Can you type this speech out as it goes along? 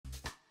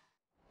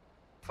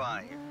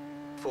5,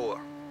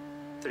 4,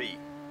 3,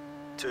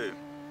 2,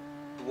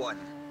 1,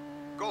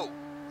 go!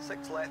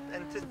 6 left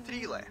into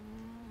 3 left,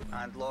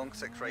 and long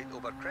 6 right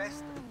over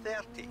crest,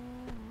 30.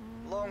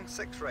 Long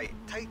 6 right,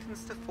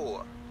 tightens to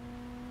 4,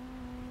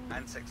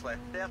 and 6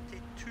 left, 30,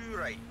 2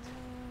 right,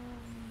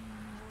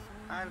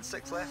 and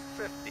 6 left,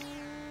 50.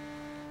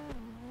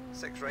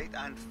 6 right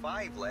and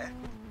 5 left,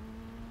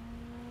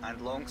 and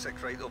long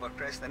 6 right over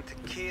crest into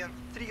care,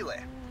 3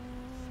 left,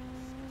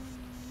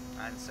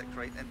 and 6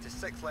 right into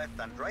 6 left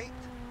and right,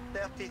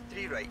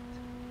 33 right,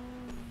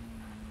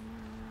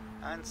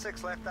 and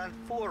 6 left and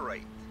 4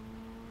 right,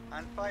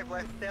 and 5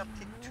 left,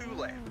 32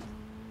 left,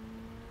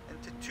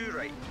 into 2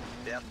 right,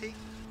 30,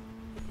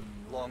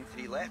 long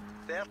 3 left,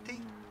 30,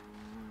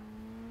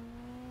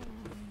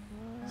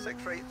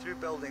 6 right through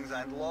buildings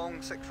and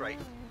long 6 right,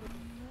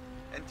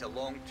 into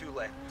long 2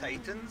 left,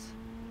 tightens,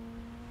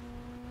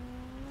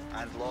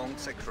 and long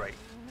 6 right,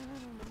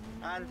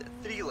 and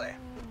 3 left,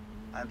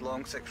 and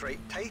long 6 right,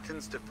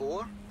 tightens to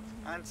 4,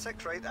 and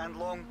 6 right and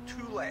long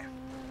 2 left,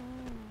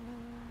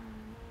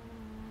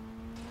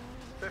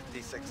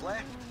 56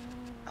 left,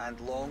 and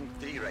long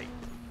 3 right,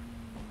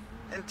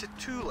 into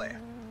 2 left,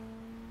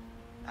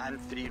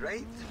 and 3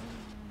 right,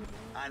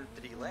 and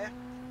 3 left,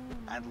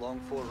 and long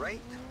 4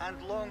 right,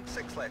 and long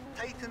 6 left,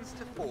 tightens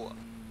to 4,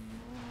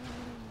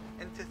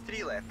 into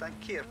 3 left, and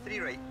care, 3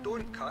 right,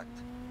 don't cut,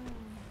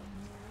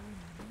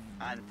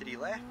 and 3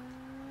 left,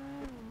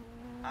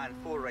 and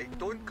 4 right,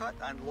 don't cut,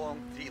 and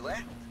long 3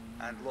 left,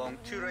 and long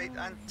 2 right,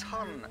 and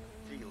turn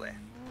 3 left,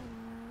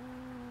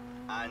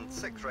 and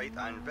 6 right,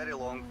 and very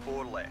long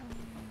 4 left,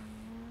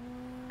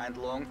 and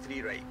long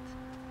 3 right,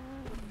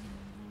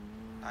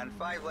 and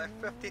 5 left,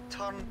 50,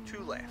 turn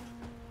 2 left,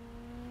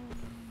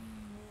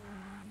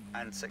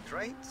 and 6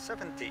 right,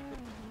 70,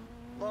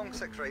 long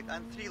 6 right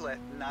and 3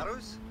 left,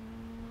 narrows,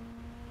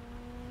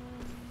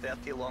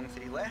 30, long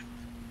 3 left,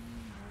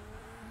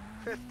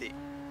 50,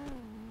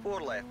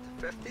 4 left,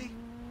 50,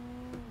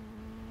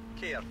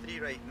 care, 3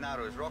 right,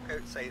 narrows, rock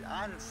outside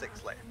and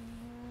 6 left,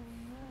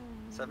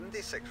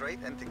 76 right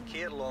into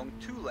care, long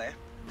 2 left,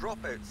 drop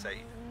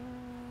outside,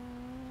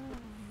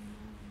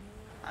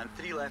 and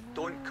 3 left,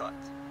 don't cut,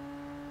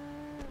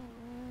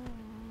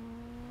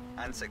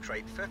 and 6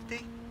 right,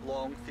 50,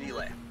 long 3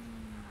 left,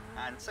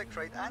 and 6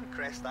 right and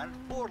crest and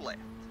 4 left,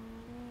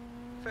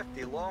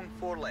 50, long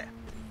 4 left,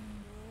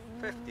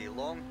 50,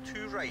 long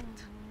 2 right,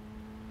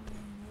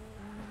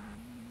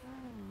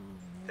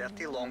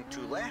 30, long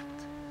 2 left,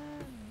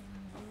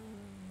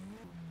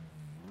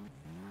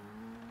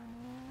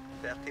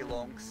 30,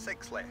 long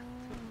 6 left,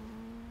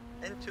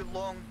 into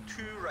long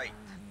 2 right,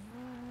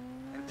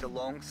 into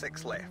long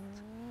 6 left,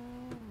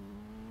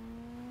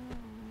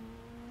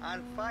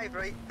 and 5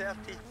 right,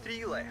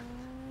 33 left,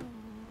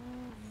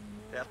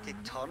 30,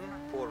 turn,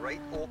 4 right,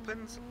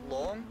 opens,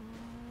 long,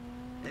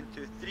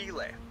 into 3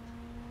 left,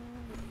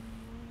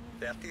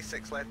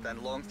 36 left and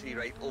long 3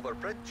 right over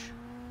bridge,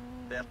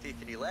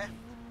 33 left,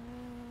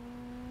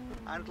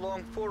 and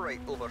long 4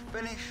 right over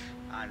finish,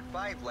 and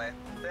 5 left,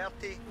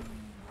 30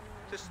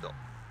 to stop.